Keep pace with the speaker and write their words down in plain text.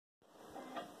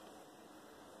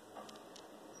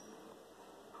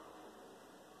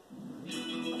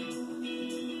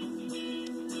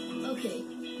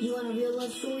want a real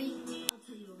love story? I'll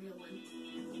tell you a real one.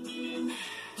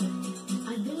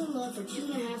 I've been in love for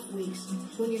 2.5 weeks.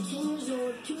 When you're 10 years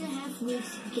old, 2.5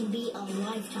 weeks can be a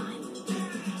lifetime.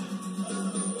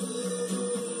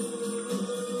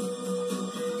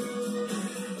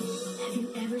 Have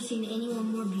you ever seen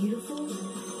anyone more beautiful?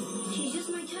 She's just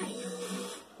my type.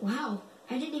 Wow,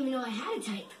 I didn't even know I had a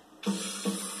type.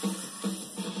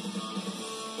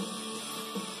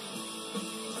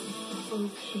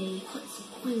 Okay, what's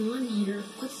going on here?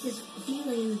 What's this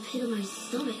feeling in the pit of my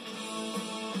stomach?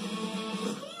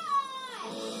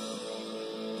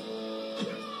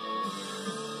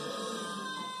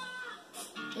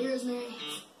 Hey, Rosemary.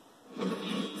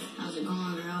 How's it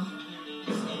going, girl?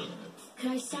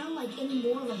 Could I sound like any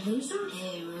more of a loser?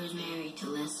 Hey, Rosemary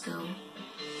Telesco.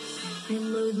 I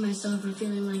loathe myself for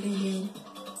feeling like I did.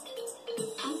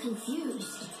 I'm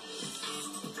confused.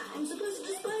 I'm supposed to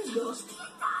despise girls.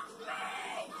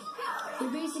 They're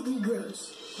basically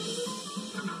gross.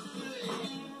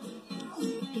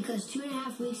 Because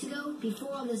 2.5 weeks ago,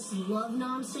 before all this love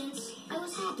nonsense, I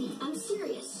was happy. I'm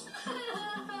serious.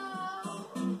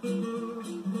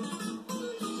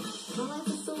 My life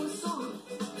was filled with song,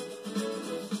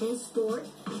 and sport,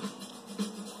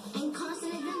 and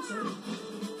constant adventure.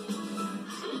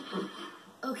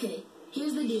 Okay,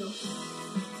 here's the deal.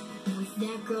 With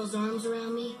that girl's arms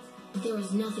around me, there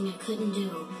was nothing I couldn't do.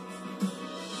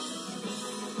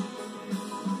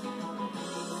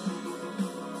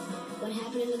 What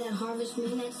happened into that harvest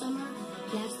moon that summer?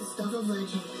 That's the stuff of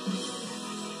legend.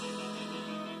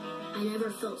 I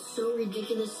never felt so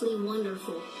ridiculously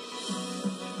wonderful.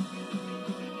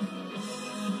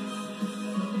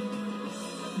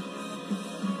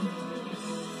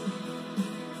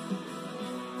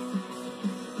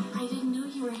 I didn't know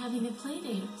you were having a play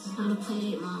date. It's not a play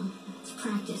date, Mom. It's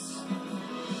practice.